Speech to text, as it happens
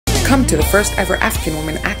Come to the first ever African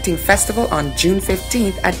Women Acting Festival on June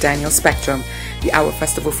 15th at Daniel Spectrum. The Hour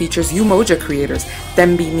Festival features UMOJA creators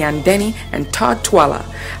Thembi, Nyandeni, and Todd Twala,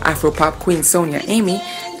 Afro-pop queen Sonia, Aimy,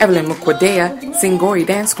 Evelyn, Mukwedeya, Tsingory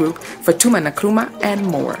dance group, Fatouma, Nakruma, and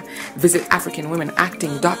more. Visit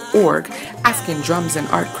AfricanWomenActing.org, African Drums and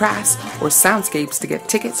Art Crafts, or Soundscapes to get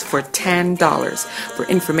tickets for $10. For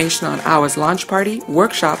information on Hour's launch party,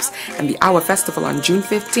 workshops, and the Hour Festival on June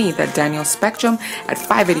 15th at Daniel Spectrum at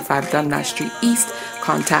 585 Dundas Street East,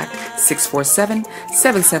 contact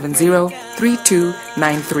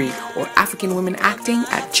 647-770-3293 or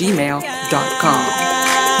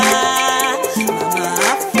AfricanWomenActing@gmail.com.